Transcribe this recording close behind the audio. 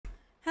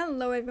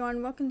Hello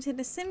everyone, welcome to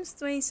the Sims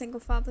 3 Single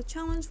Father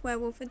Challenge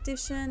Werewolf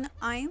Edition.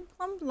 I am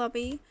Plum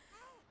Blobby.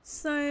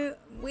 So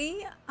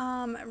we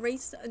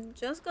Reese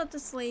just got to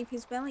sleep.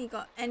 He's barely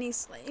got any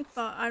sleep,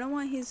 but I don't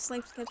want his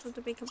sleep schedule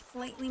to be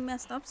completely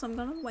messed up, so I'm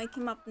gonna wake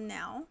him up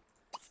now.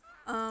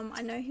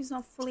 I know he's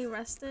not fully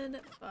rested,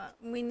 but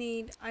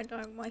I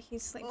don't want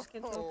his sleep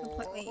schedule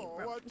completely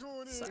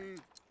ruined. So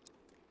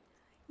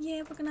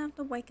yeah, we're gonna have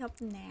to wake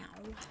up now.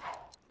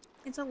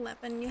 It's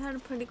 11. You had a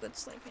pretty good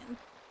sleep in.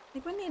 I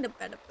think we need a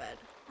better bed,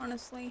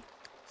 honestly.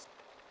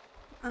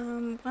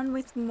 One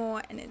with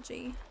more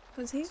energy.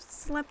 Because he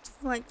slept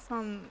like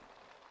from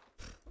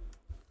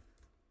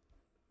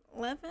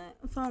 2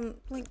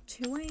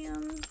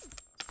 a.m.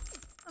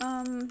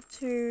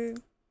 To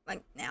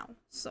like now.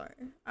 So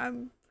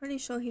I'm pretty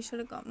sure he should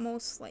have got more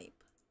sleep.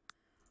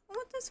 I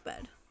want this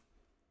bed.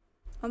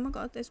 Oh my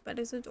god, this bed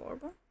is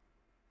adorable.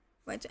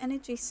 Wait, it's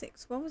energy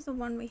 6. What was the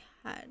one we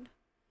had?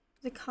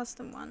 The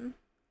custom one.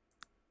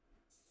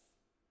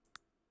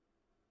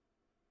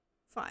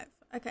 5.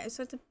 Okay,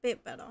 so it's a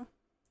bit better.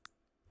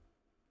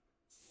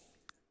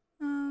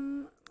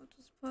 We'll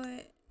just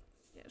put,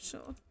 yeah,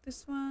 sure,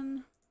 this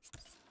one.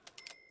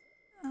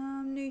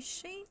 New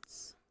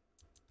sheets.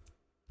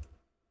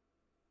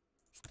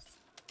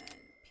 And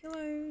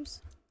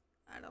pillows.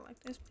 I don't like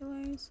those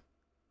pillows.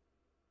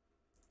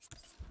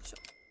 Sure.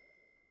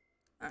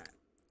 Alright.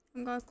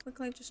 I'm gonna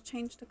quickly just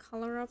change the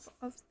color up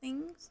of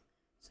things.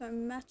 So it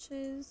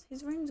matches.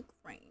 His room's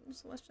green,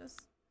 so let's just,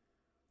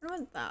 what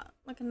about that?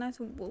 Like a nice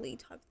woolly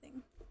type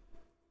thing.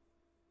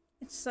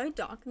 It's so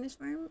dark in this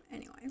room.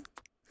 Anyway.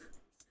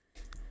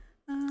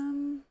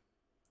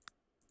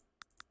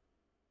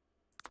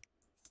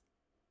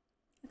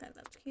 Okay,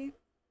 that's cute.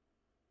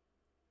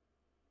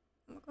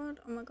 Oh my god,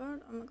 oh my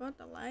god, oh my god,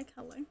 the lag,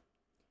 hello. Okay.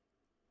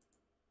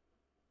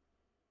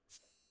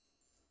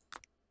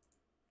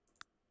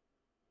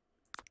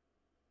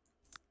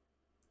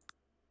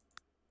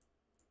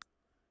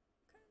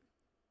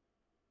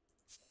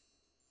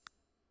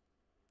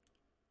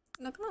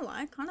 Not gonna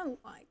lie, I kind of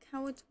like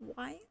how it's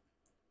white.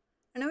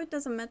 I know it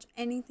doesn't match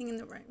anything in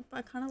the room, but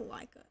I kind of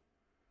like it.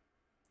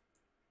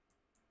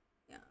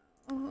 Yeah.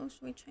 Oh,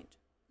 should we change it?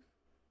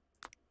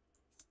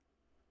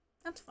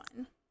 That's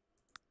fine.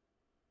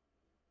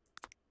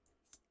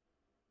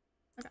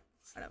 Okay,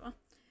 whatever.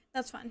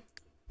 That's fine.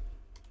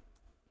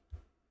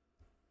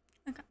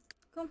 Okay,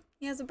 cool.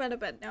 He has a better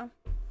bed now.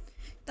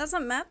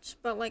 Doesn't match,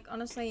 but like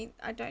honestly,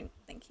 I don't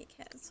think he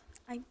cares.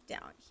 I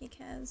doubt he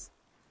cares.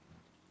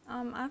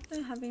 I have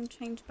to have him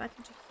change back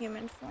into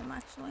human form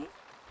actually.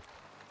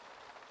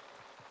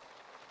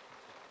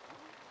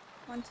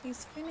 Once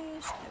he's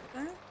finished,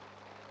 there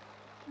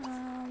we go.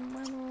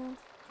 Werewolf,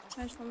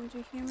 transform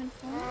into human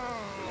form.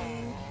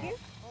 Thank you.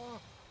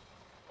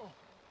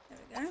 There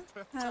we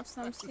go. Have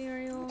some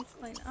cereal,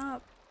 clean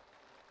up.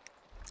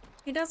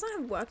 He doesn't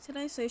have work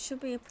today, so it should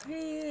be a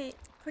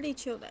pretty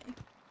chill day.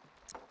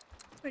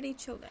 Pretty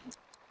chill day.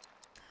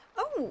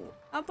 Oh,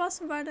 our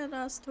boss invited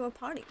us to a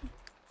party.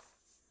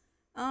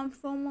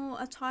 Formal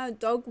attire,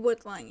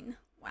 Dogwood Lane.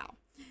 Wow.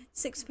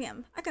 6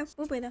 p.m. Okay,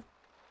 we'll be there.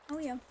 Oh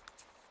yeah.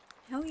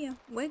 Hell yeah,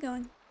 we're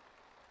going.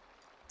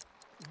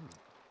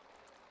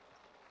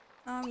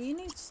 You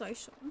need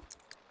social.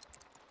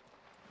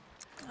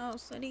 Oh,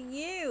 so do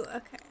you.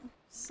 Okay,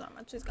 so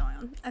much is going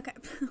on. Okay.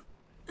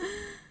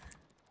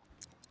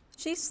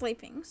 She's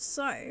sleeping,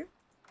 so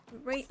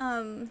who are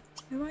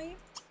you?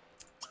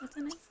 What's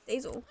her name?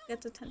 Diesel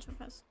gets attention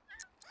first.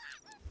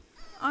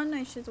 Oh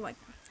no, she's awake.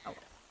 Oh,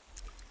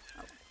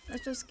 oh.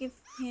 Let's just give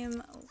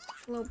him a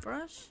little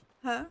brush.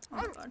 Her? Oh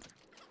my god.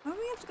 Why do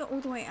we have to go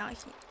all the way out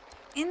here?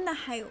 In the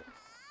hail.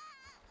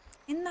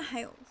 In the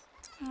hail.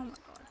 Oh my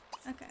god.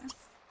 Okay.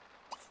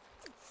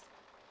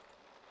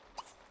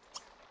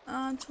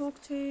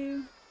 Talk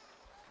to...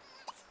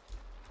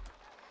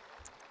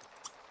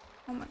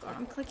 Oh my god,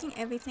 I'm clicking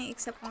everything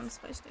except what I'm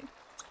supposed to.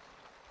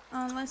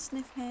 Let's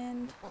sniff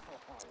hand.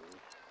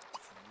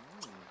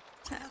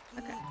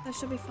 Okay, that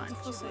should be fine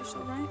for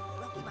social, right?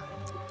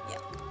 Yeah.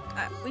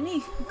 Alright, we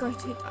need to go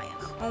to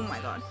Diana. Oh my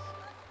god.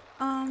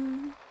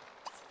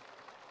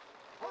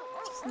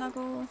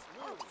 Snuggle.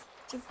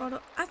 Give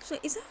photo. Actually,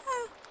 is it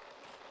her?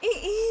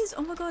 It is!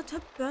 Oh my god, it's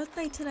her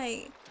birthday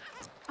today.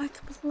 I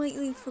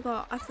completely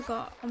forgot. I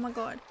forgot. Oh my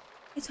god.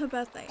 It's her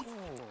birthday.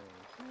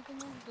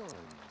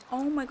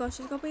 Oh my gosh,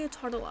 she's gonna be a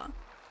toddler.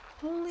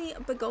 Holy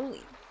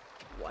bagoli.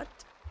 What?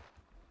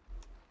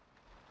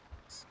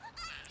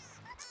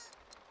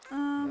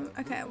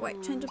 Okay,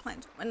 wait, change of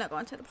plans. We're not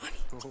going to the party.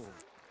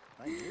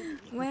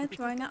 We're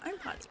throwing our own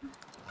party.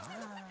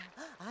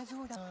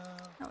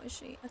 How is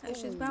she? Okay,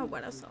 she's about to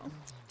wet herself.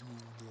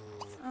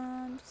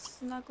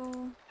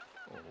 Snuggle.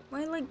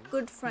 We're like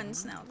good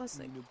friends now. That's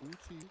like.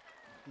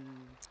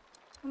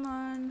 Come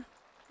on.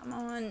 Come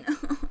on.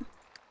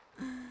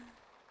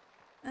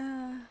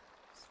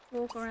 Just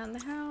walk around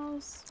the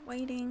house,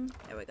 waiting.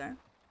 There we go.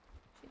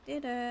 She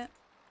did it.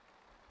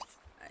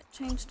 Alright,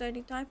 change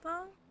dirty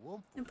diaper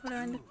and put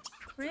her in the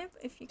crib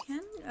if you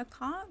can. I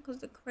can't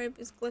because the crib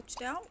is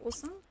glitched out.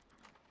 Awesome.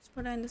 Just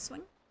put her in the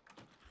swing.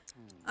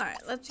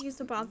 Alright, let's use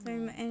the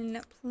bathroom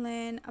and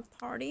plan a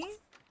party.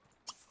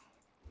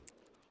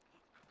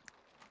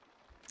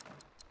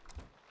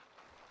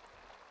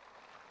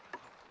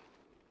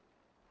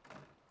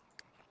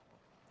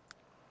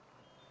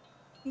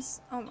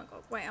 Oh my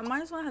god, wait, I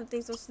might as well have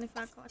Diesel sniff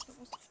out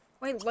collectibles.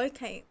 Wait,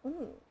 locate.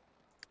 Ooh.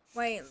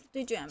 Wait,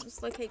 do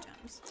gems. Locate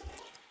gems.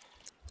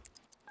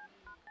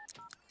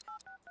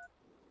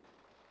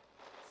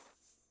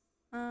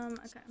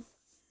 Okay.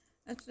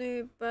 Let's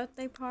do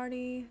birthday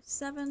party.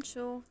 7,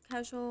 sure.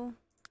 Casual.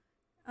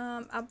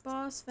 Our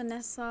boss,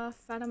 Vanessa,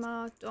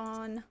 Fatima,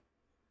 Dawn,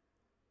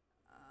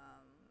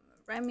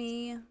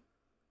 Remy.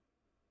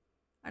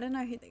 I don't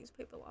know who these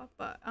people are,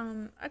 but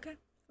okay.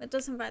 Let's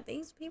just invite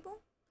these people.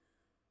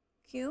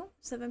 Q,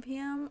 7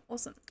 PM.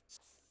 Awesome.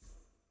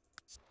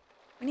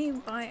 We need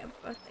to buy a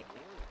birthday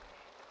cake.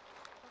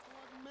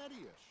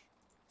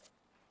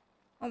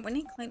 Oh, we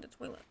need to clean the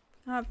toilet.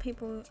 Can't have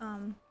people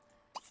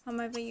come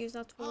over, use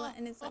our toilet,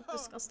 and it's like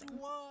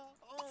disgusting.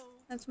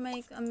 Let's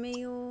make a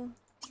meal.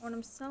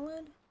 Autumn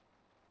salad.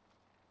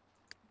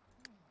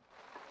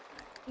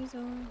 These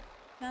are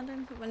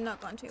fountain. We're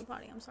not going to a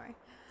party, I'm sorry.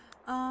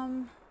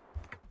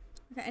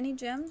 Okay, any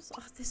gems?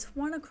 Oh, there's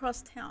one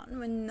across town.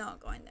 We're not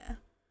going there.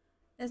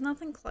 There's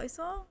nothing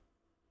closer.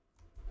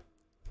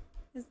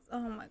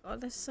 Oh my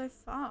god, they're so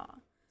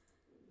far.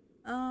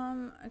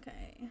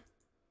 Okay.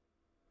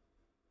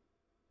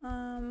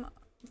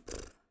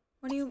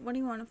 What do you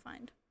want to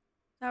find?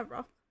 Is that a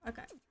rock?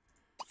 Okay.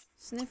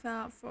 Sniff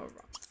out for a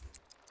rock.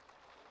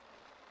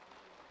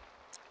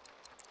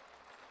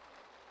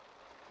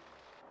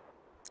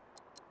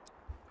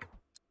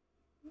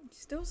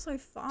 Still so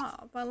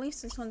far, but at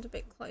least this one's a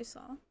bit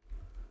closer.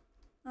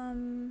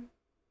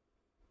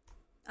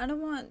 I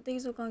don't want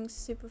these are going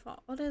super far.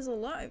 Oh, there's a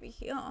lot over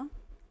here.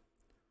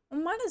 We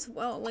might as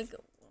well, like,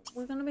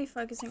 we're gonna be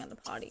focusing on the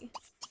party.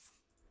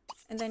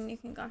 And then you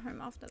can go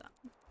home after that.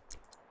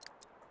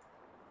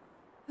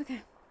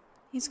 Okay.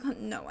 He's got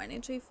no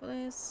energy for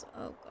this.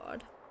 Oh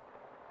god.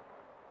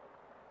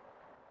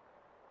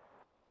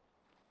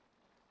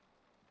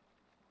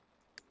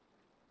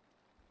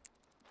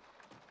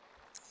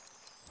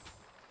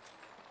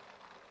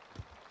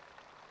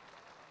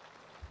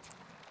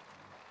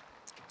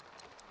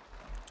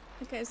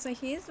 Okay, so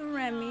here's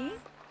Remy.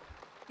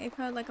 Gave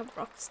her like a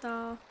rock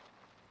star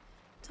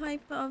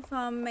type of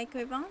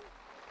makeover.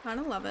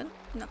 Kinda love it,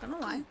 not gonna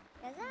lie.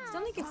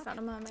 Still need to give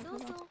Fatima a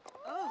makeover.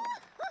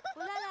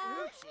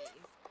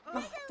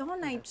 Oh,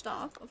 Dawn aged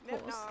up, of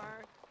course.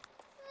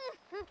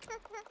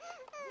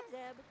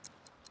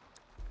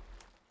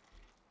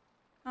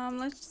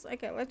 Let's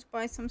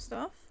buy some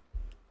stuff.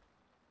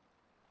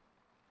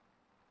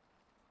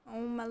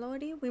 Oh my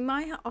lordy, we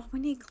might have, oh, we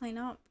need to clean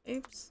up.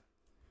 Oops.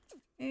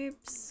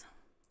 Oops.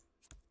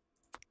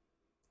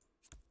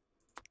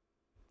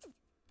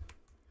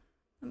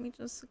 Let me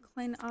just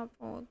clean up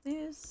all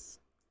this.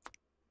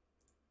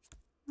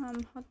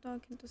 Hot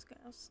dog can just go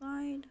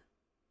outside.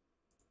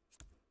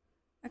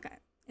 Okay,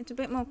 it's a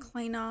bit more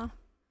cleaner.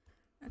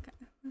 Okay,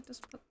 I'll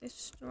just put this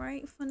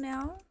straight for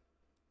now.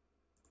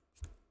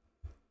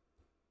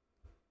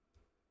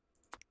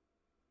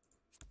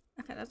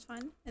 Okay, that's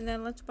fine. And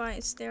then let's buy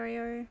a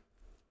stereo.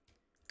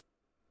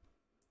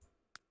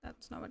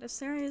 That's not what the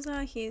stereos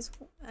are. Here's,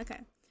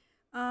 okay.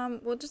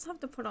 We'll just have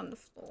to put on the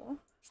floor.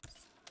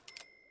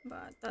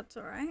 But that's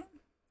alright.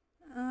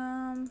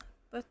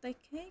 Birthday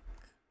cake.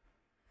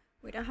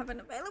 We don't have an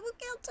available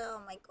counter.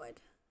 Oh my god.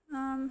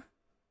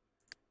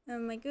 Oh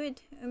my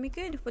good. Oh my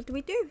good. What do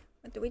we do?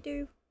 What do we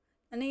do?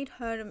 I need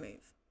her to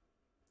move.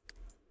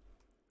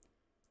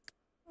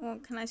 Or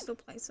can I still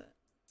place it?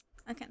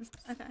 I can.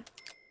 Okay.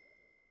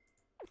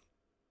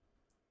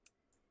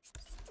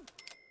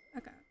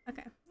 Okay.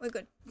 Okay. We're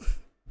good.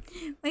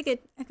 We're good.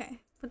 Okay.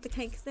 Put the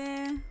cake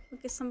there.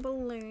 We'll get some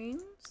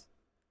balloons.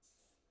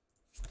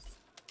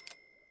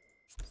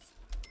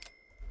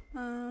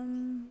 I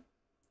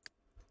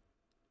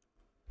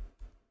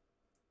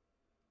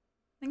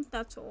think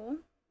that's all.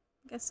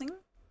 I'm guessing.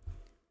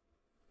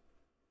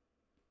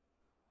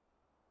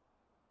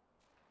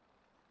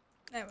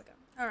 There we go.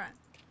 Alright.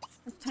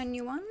 Let's turn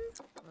you on.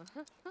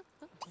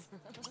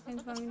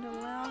 Confirming to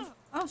allow.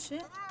 Oh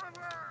shit.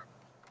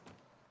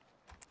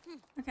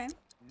 Okay.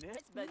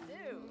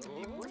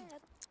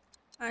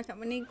 Okay,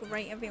 we need to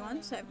greet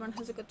everyone so everyone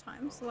has a good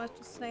time. So let's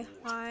just say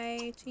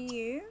hi to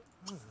you.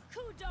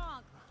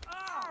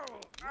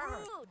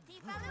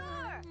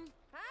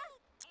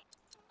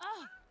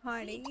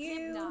 Hi to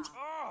you.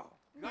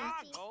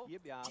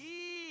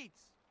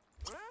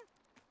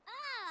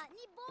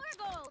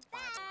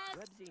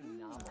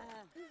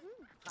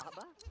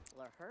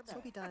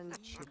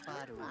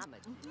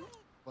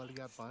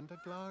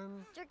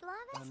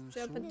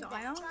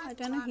 Jebediah, I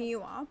don't know who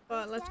you are,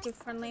 but let's give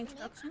friendly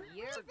introduction.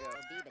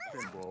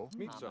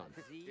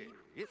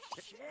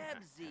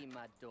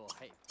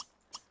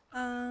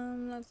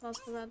 Let's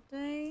ask for that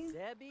day.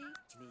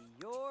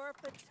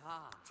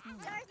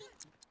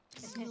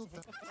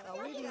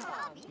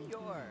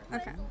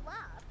 Okay.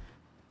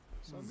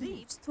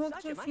 Just talk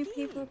to a few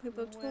people.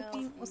 People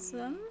talking.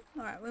 Awesome.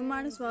 Alright, we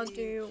might as well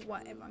do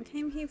what everyone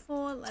came here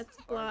for. Let's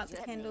blow out the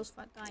candles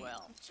for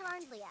Diana.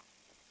 Chandlia.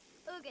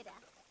 Ugada.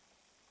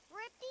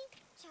 Ripti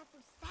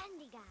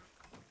Chapusandiga.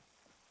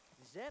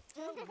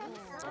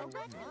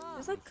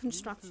 There's like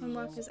construction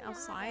workers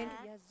outside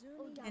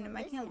and they're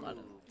making a lot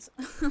of noise.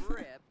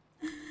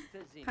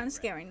 Kind of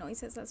scary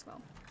noises as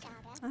well.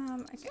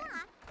 Okay.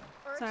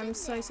 So I'm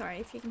so sorry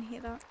if you can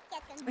hear that.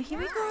 But here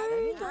we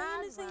go.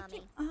 Diana's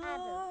aging.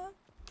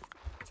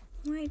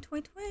 Wait.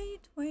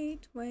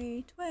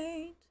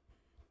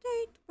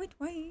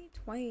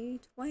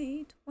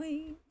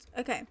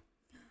 Okay.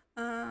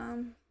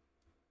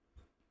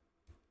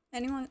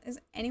 Is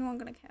anyone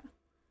gonna care?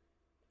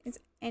 Is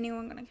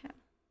anyone gonna care?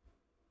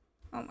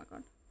 Oh my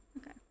god.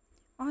 Okay.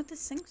 Oh, the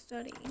sink's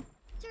dirty.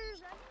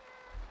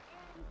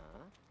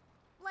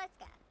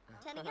 Leska.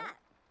 Tenigat.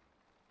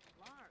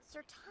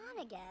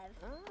 Sertanagev.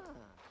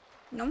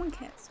 No one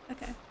cares.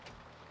 Okay.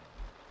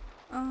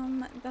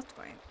 That's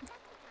great.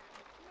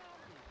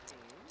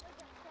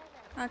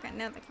 Okay,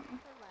 now they're coming.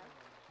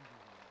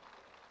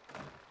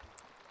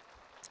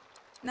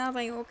 Now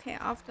they all care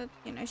after,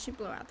 you know, she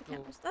blew out the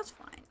candles. That's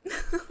fine.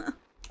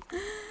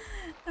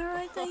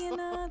 Alright,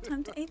 Diana,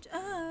 time to age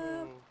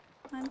up.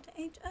 Time to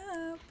age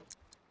up.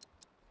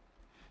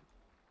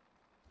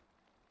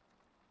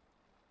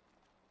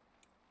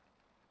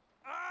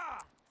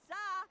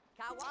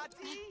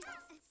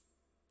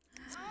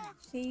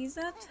 She's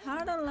a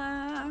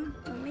toddler.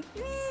 Oh my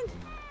god.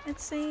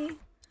 Let's see.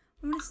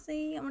 I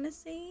wanna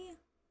see.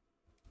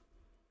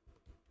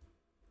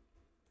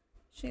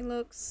 She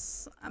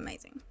looks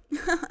amazing.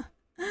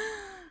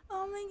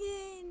 Oh my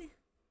god.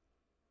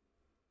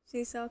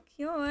 She's so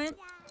cute.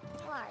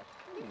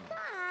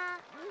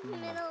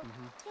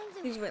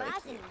 She's really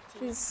cute.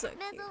 She's so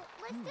cute.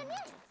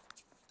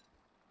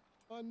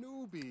 A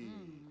newbie.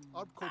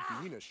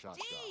 Abkopina shot.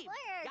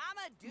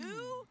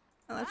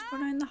 Let's put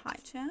her in the high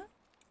chair.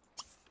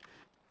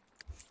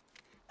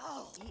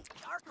 Oh,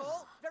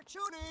 Darkle, they're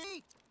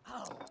shooting.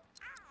 Oh,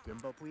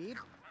 Dimba Weed?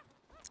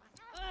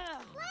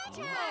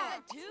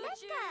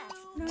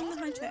 No, in the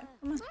high chair.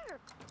 Come on.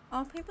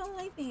 Oh, people are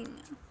leaving.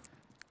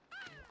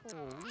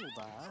 Oh,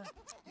 ba.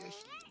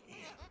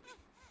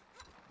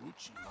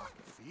 Uchi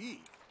Makafi.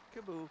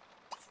 Kaboo.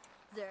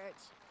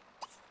 Zerch.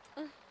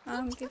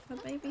 Give her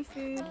baby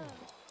food.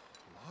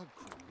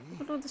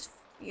 Look at all this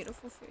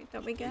beautiful food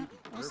that we get.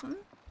 Awesome.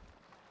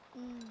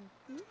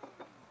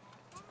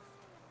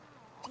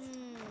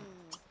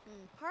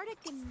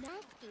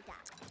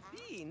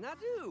 Hey,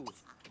 Nadu.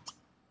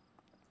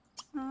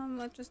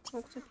 Let's just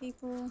talk to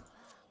people.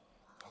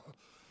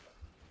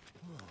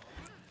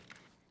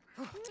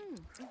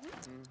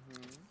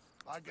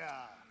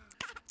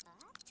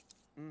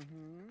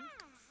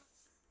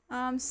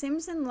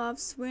 Sims in love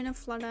swoon and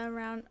flutter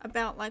around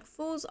about like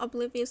fools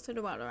oblivious to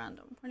the world around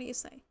them. What do you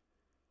say?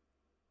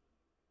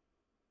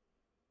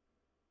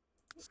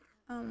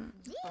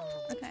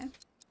 Okay.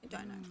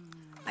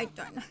 I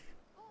don't know.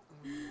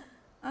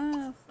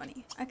 Oh,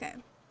 funny. Okay.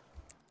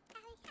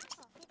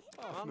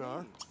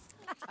 Ofnar.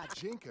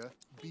 Ajinka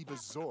Biba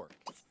Zork.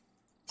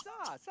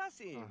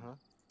 Sassy.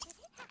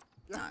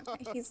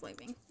 Okay, he's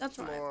leaving. That's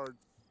alright. Lord.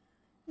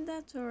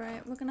 That's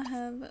alright. We're gonna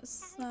have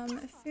some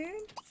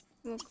food.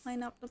 We'll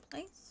clean up the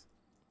place.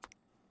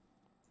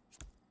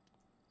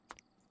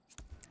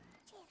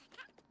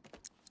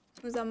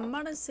 It was a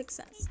modest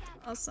success.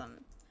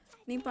 Awesome.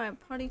 We need to buy a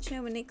potty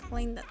chair. We need to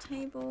clean the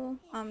table.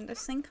 The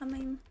sink, I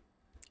mean.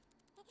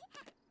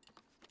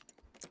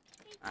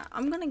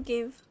 I'm gonna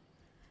give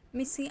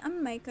Missy a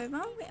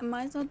makeover. We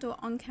might as well do it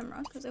on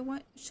camera because it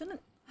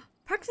shouldn't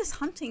practice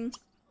hunting.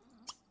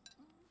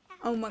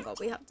 Oh my god,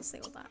 we have to see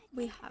all that.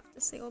 We have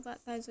to see all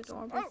that. That is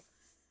adorable.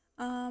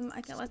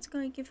 Okay, let's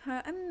go give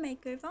her a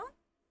makeover.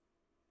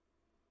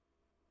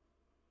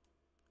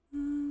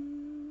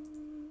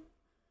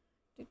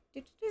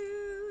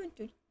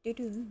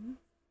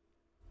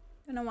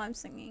 Don't know why I'm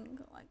singing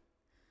like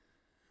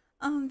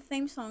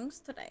theme songs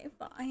today,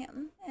 but I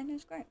am, and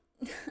it's great.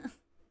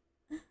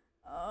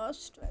 Oh,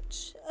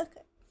 stretch.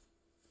 Okay.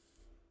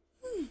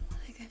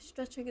 Okay,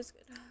 stretching is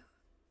good.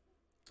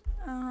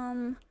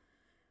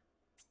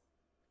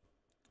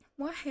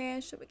 What hair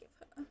should we give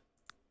her?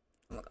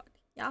 Oh my god.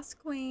 Yes,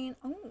 queen.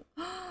 Oh,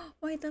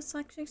 wait, that's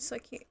actually so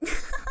cute.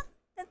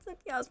 That's so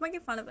cute. I was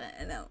making fun of it,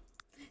 and no,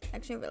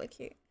 actually really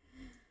cute.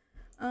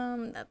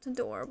 That's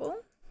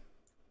adorable.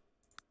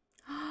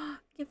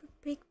 Give her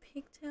big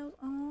pigtails.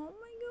 Oh my god.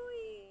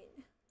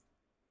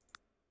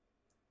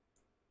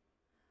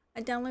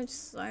 I download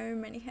so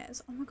many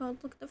hairs. Oh my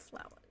god, look at the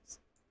flowers.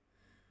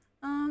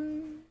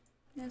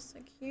 They're so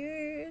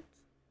cute.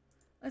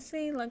 Let's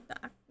see, like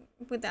that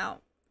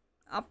without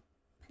up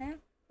hair,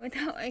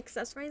 without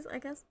accessories, I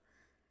guess.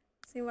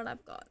 See what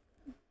I've got.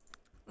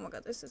 Oh my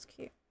god, this is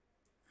cute.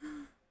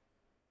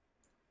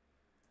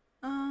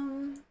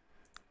 Oh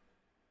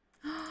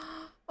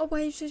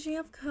wait, should she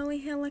have curly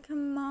hair like her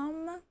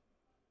mom?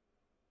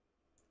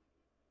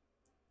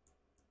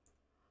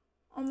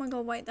 Oh my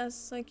god, wait, that's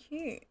so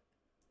cute.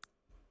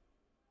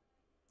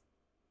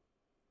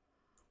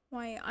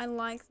 Wait, I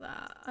like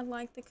that. I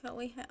like the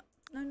curly hair.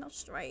 No, not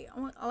straight.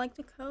 I like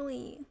the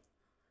curly.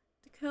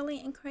 The curly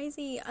and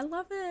crazy. I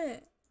love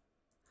it.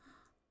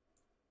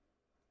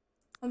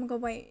 Oh my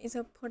god, wait. Is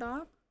it put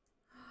up?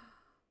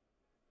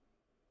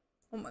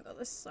 Oh my god,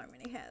 there's so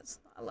many hairs.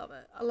 I love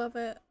it. I love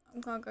it.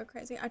 I'm gonna go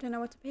crazy. I don't know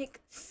what to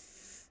pick.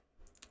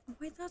 Oh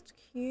wait, that's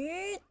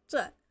cute.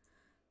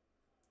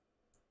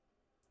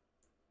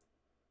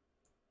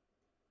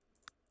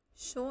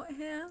 Short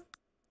hair.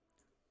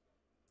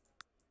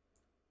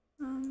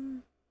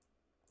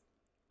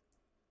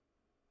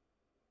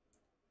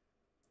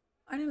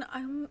 I don't know.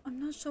 I'm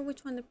not sure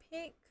which one to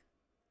pick.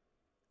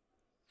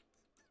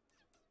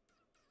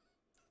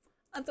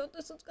 I thought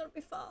this was gonna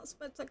be fast,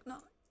 but it's like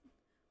not.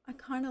 I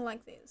kind of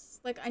like this.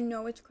 Like I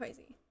know it's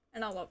crazy,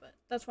 and I love it.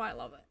 That's why I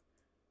love it.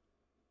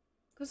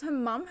 Cause her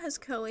mum has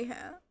curly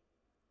hair.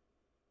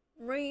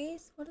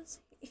 Reese, what is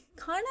he? He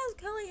kind of has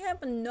curly hair,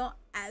 but not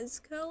as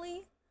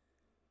curly.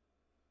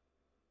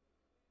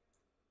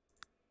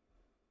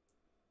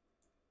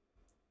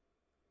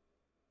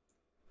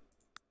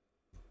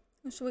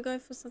 Or should we go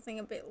for something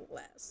a bit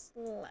less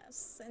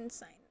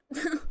insane?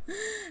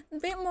 A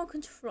bit more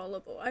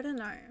controllable. I don't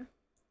know.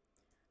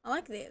 I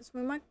like this.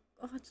 We might.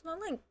 Oh, it's not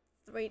like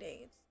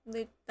 3D.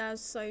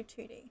 That's so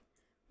 2D.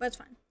 But it's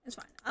fine. It's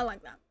fine. I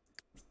like that.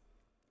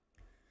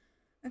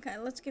 Okay,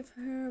 let's give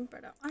her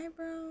better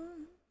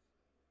eyebrows.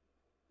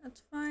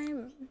 That's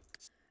fine.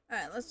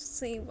 Alright, let's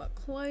see what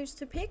clothes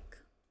to pick.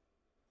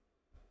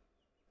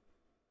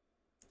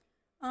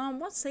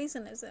 What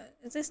season is it?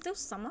 Is it still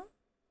summer?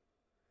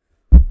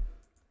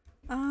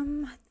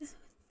 I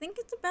think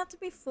it's about to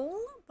be fall,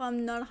 but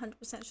I'm not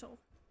 100% sure.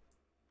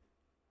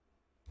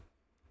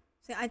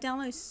 See, I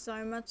download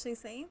so much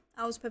CC.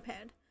 I was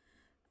prepared.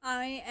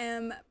 I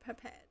am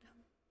prepared.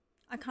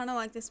 I kind of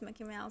like this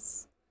Minnie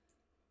Mouse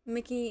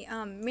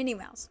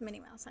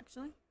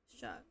actually.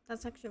 Sure,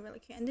 that's actually really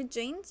cute. And the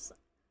jeans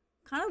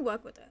kind of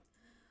work with it.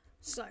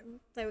 So,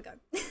 there we go.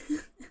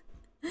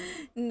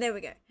 There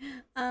we go.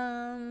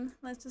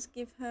 Let's just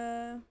give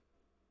her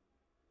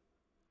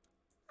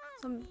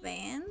some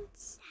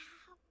Vans.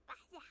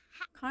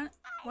 Why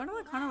do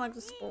I kind of like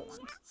the sport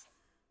ones?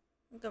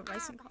 The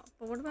racing car.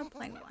 But what about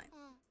plain white?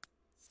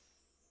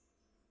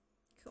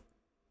 Cool.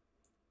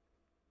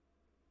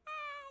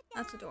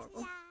 That's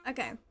adorable.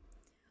 Okay.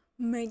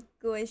 My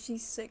god,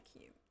 she's so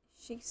cute.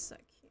 She's so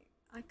cute.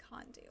 I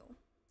can't deal.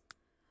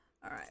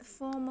 Alright,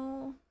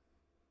 formal.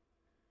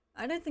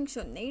 I don't think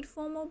she'll need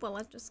formal, but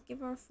let's just give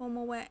her a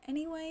formal wear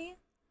anyway.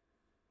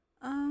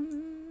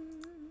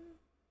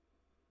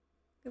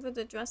 Give her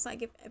the dress I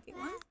give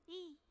everyone.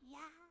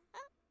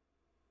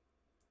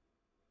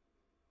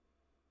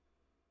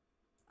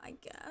 I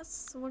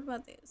guess. So what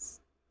about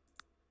this?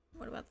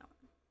 What about that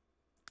one?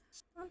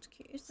 That's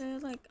cute. Is there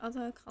like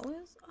other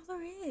colors? Oh,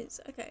 there is.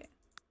 Okay.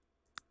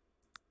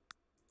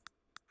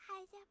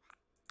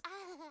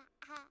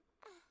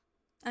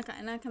 Okay,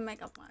 and I can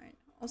make up my own.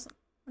 Awesome.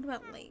 What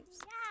about leaves?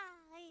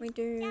 We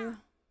do.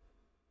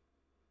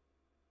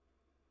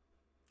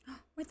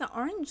 Wait, the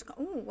orange.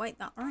 Oh, wait,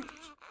 the orange.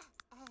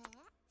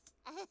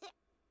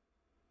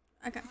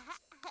 Okay.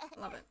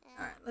 Love it.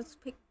 Alright, let's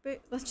pick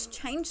boot. Let's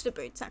change the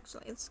boots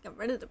actually. Let's get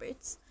rid of the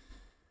boots.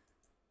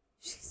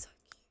 She's so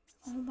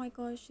cute. Oh my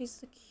gosh, she's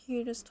the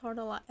cutest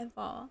toddler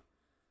ever.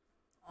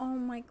 Oh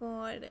my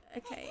god.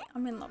 Okay,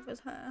 I'm in love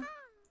with her.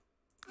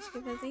 Let's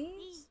give her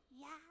these.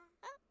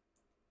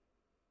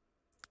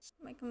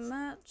 Make a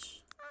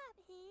match.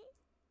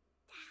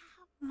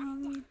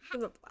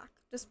 Give it black.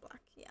 Just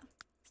black, yeah.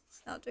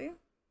 That'll do.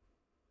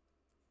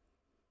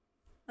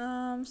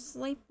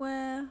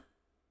 Sleepwear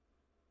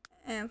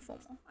and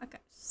formal. Okay,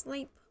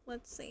 sleep.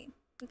 Let's see.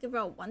 We give her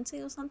a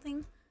onesie or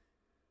something.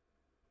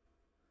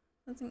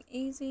 Something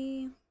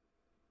easy.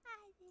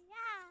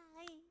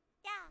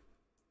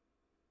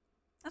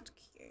 That's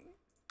cute.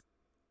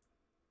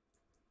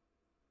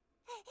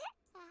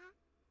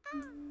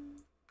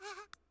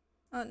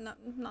 Oh no,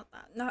 not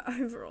that. No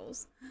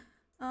overalls.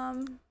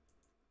 What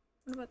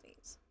about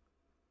these?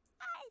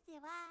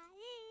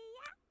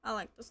 I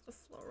like just the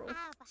floral.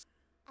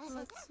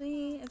 Let's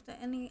see if there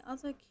are any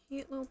other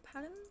cute little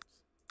patterns.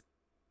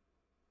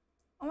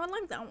 Oh, I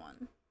like that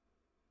one.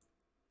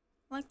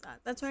 I like that.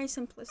 That's very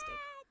simplistic.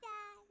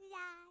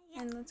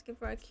 And let's give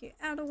her a cute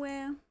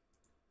outerwear.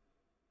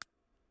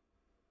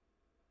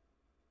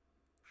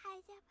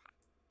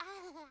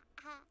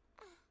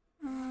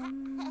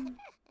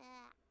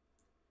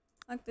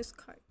 Like this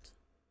coat.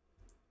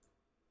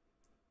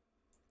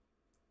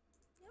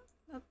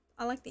 Yep,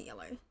 I like the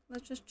yellow.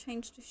 Let's just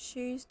change the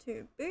shoes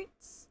to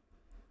boots.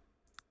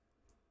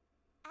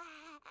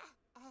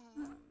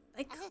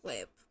 They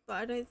clip, but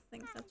I don't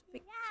think that's a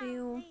big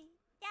deal.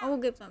 I will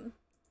give them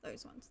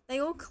those ones. They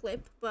all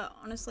clip, but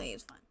honestly,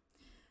 it's fine.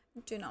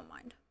 Do not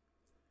mind.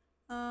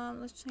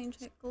 Let's change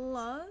her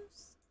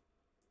gloves.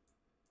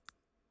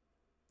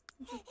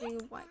 Just be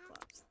white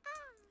gloves.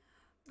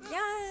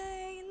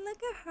 Yay! Look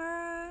at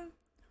her.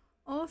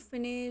 All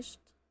finished.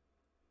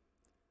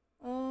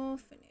 All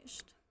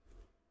finished.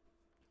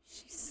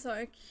 She's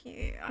so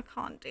cute. I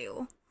can't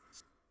deal.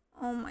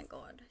 Oh my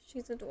god,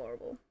 she's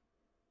adorable.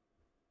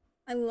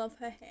 I love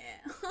her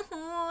hair.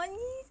 Oh,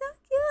 she's so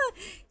cute.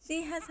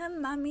 She has her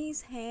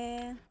mummy's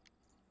hair.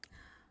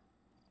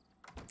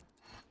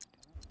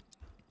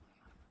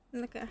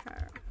 Look at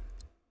her.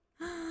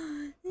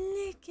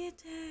 Look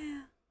at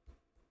her.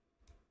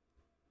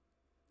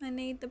 I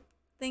need the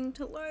thing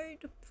to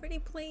load. Pretty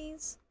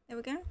please. There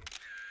we go.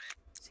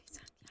 She's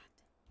so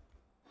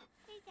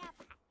cute.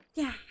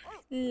 Yeah.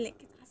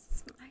 Look at that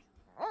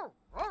smile.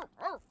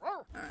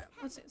 Alright,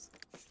 what's this?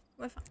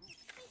 We're fine.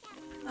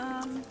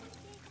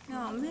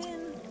 Oh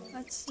man.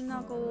 Let's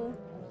snuggle.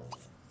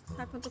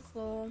 Tackle the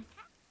claw.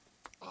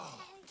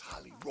 Oh,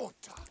 Tali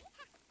Rota.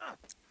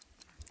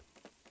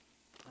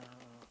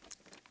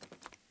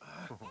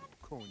 There we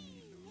go.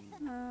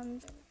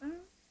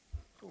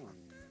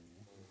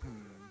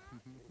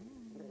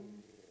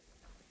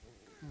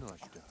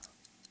 Noshda.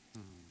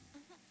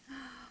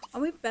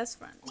 Are we best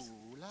friends?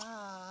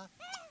 Oola.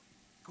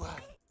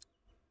 Guay.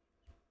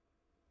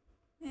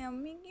 Yeah,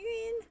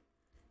 Miguel.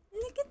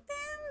 Look at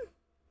them.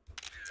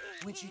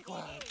 Winchi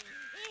guay.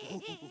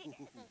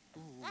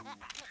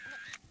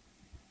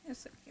 They're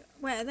so cute.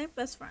 Wait, are they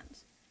best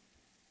friends?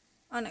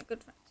 Oh no,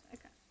 good friends.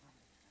 Okay.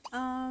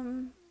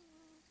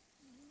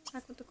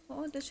 Back with the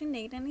claw. Does she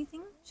need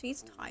anything?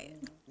 She's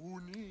tired.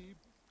 Uni.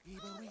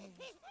 Peebery.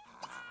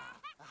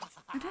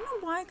 I don't know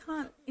why I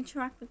can't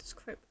interact with this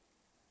crib.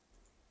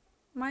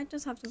 Might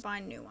just have to buy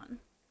a new one.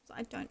 So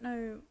I don't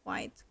know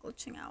why it's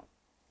glitching out.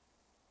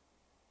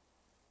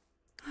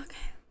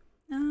 Okay.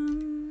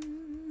 Oh,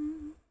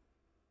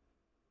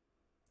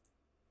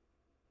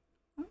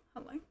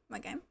 hello. My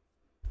game.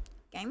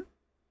 Game.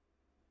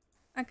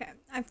 Okay.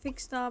 I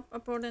fixed up. I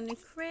brought a new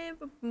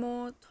crib.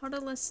 More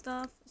toddler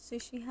stuff. So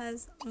she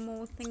has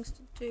more things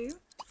to do.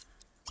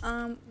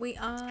 We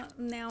are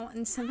now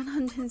in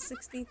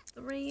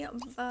 763,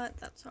 but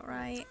that's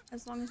alright.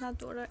 As long as our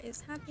daughter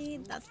is happy,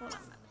 that's all that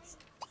matters.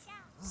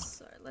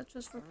 So let's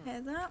just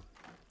repair that.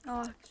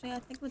 Oh, actually, I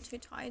think we're too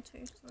tired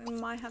to, so we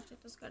might have to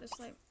just go to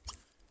sleep.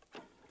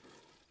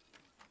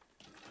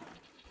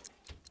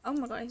 Oh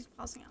my god, he's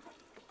passing out.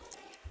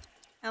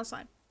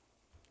 Outside.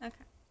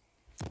 Okay.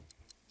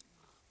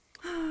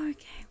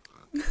 Okay.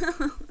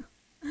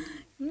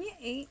 Can you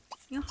eat?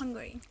 You're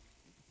hungry.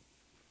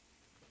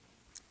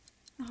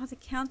 Oh, the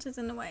counter's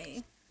in the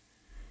way.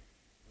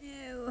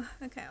 Ew.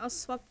 Okay, I'll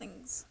swap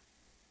things.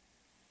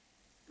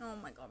 Oh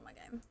my god, my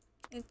game.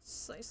 It's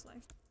so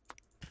slow.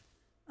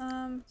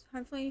 So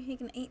hopefully he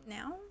can eat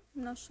now.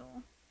 I'm not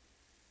sure.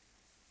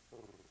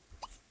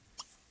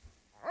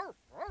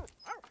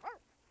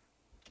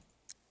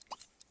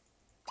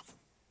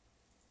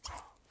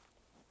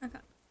 Okay.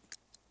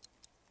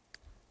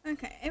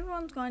 Okay,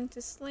 everyone's going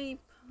to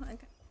sleep.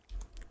 Okay.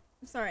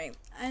 Sorry,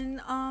 and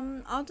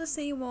I'll just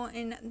see you all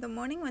in the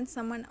morning when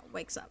someone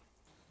wakes up.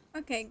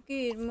 Okay,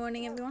 good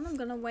morning everyone. I'm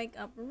gonna wake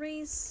up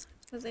Reese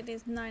because it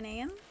is 9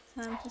 AM.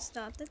 Time to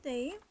start the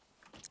day.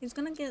 He's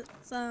gonna get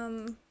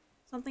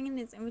something in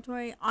his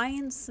inventory.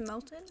 Iron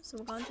smelted, so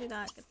we're gonna do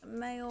that. Get the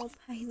mail,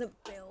 pay the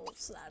bill,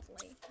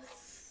 sadly.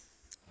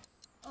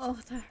 Oh,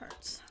 that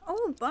hurts.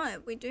 Oh,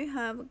 but we do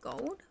have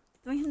gold.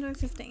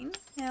 315.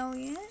 Hell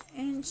yeah.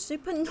 And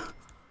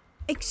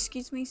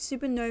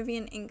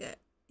supernovian ingot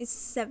is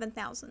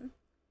 7,000.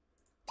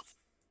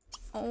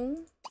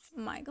 Oh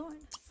my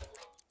god.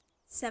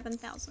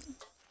 7,000.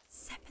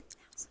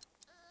 7,000.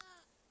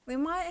 We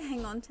might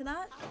hang on to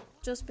that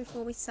just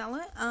before we sell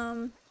it.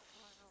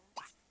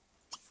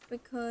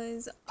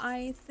 Because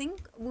I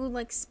think we'll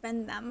like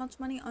spend that much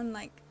money on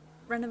like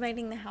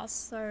renovating the house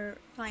so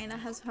Diana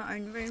has her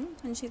own room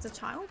when she's a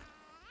child.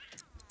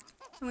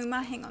 So we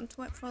might hang on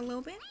to it for a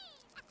little bit.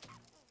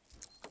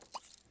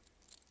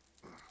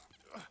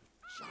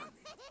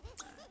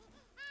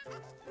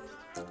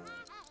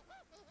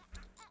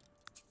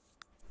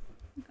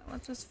 Okay,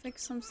 let's just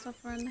fix some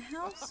stuff around the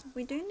house.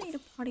 We do need a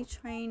potty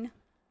train.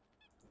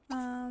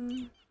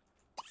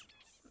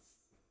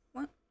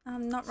 What?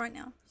 Not right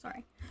now.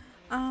 Sorry.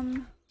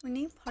 We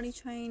need potty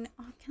train.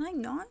 Oh, can I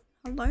not?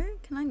 Hello?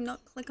 Can I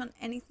not click on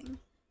anything?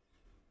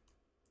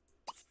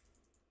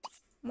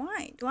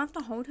 Why? Do I have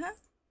to hold her?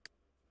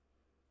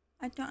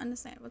 I don't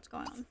understand what's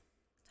going on.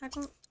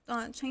 Tackle.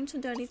 Change the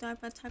dirty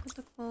diaper. Tackle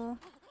the claw.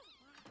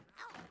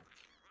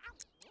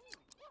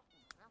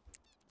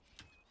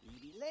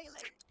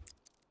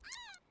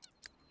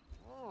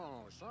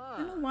 I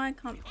don't know why I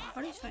can't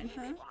potty train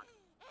her.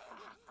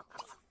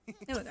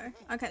 There we go.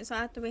 Okay, so I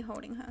have to be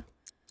holding her.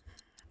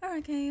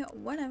 Okay,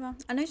 whatever.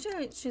 I know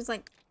she's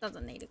like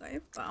doesn't need to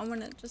go, but I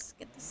want to just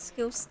get the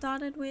skill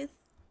started with.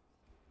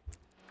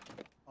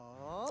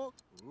 Oh,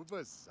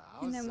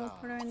 And then we'll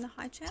put her in the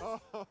high chair.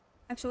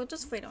 Actually, we'll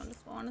just feed her on the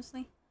floor,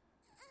 honestly.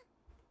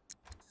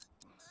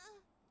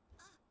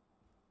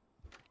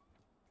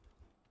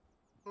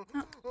 Oh,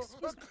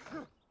 excuse me.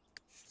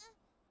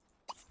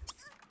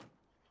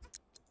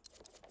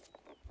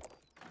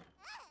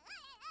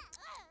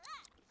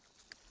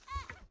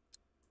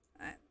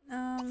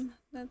 Alright,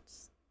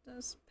 let's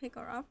just pick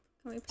her up.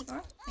 Can we pick her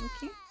up? Thank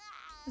you.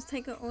 Just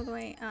take her all the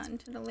way out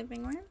into the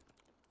living room.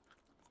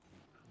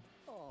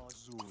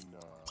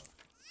 Azuna.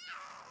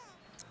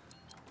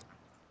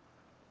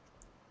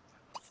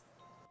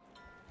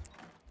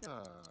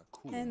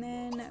 Cool. And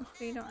then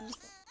feed on. Thank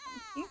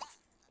you.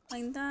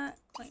 Clean that.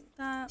 Clean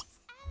that.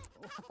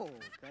 Oh,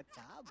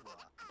 katabwa.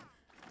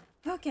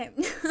 Okay.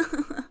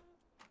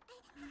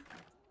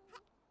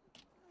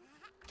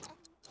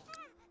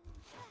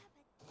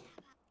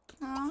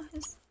 Oh,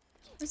 his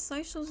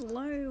social's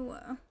low.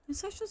 His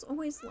social's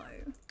always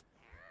low.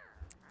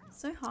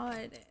 So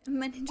hard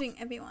managing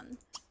everyone.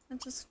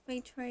 Let's just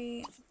feed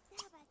tree,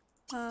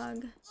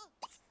 hug,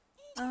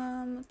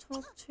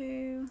 talk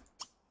to.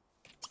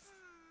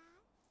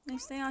 No,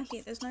 stay out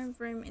here. There's no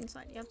room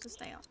inside. You have to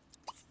stay out.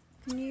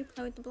 Can you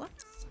play with the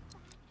blocks?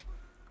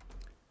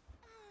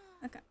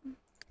 Okay.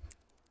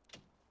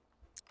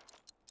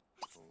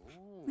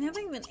 We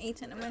haven't even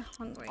eaten and we're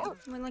hungry.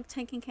 We're like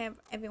taking care of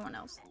everyone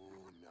else.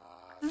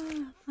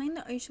 Playing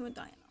the ocean with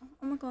Diana.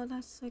 Oh my god,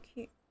 that's so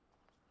cute.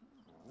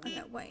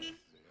 Okay, wait.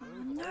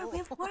 Oh no, we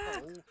have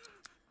work!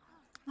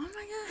 Oh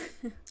my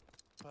god!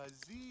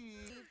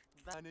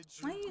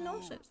 Why are you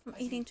nauseous from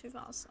eating too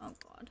fast? Oh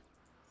god.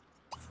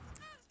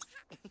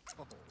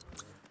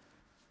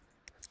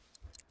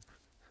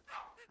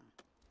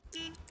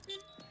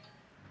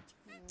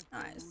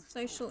 Alright,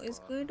 social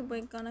is good.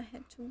 We're gonna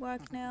head to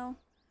work now.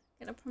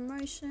 Get a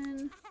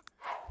promotion.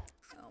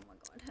 Oh my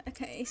god.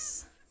 Okay.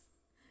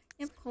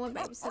 Yep, call a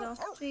babysitter.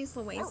 Jeez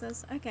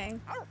Louises. Okay.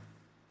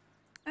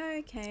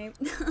 Okay.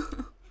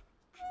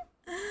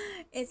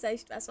 It's so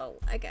stressful.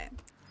 Okay.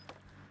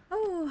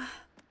 Oh,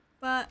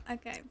 but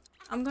okay.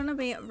 I'm gonna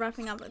be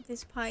wrapping up at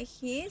this part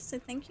here. So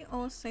thank you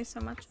all so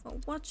much for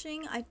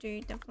watching. I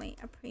do definitely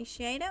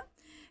appreciate it.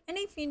 And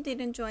if you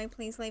did enjoy,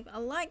 please leave a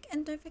like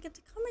and don't forget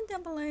to comment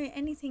down below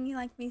anything you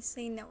like me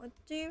seeing that would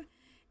do.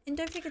 And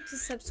don't forget to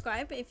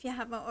subscribe if you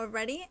haven't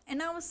already.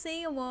 And I will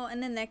see you all in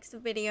the next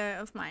video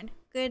of mine.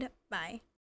 Goodbye.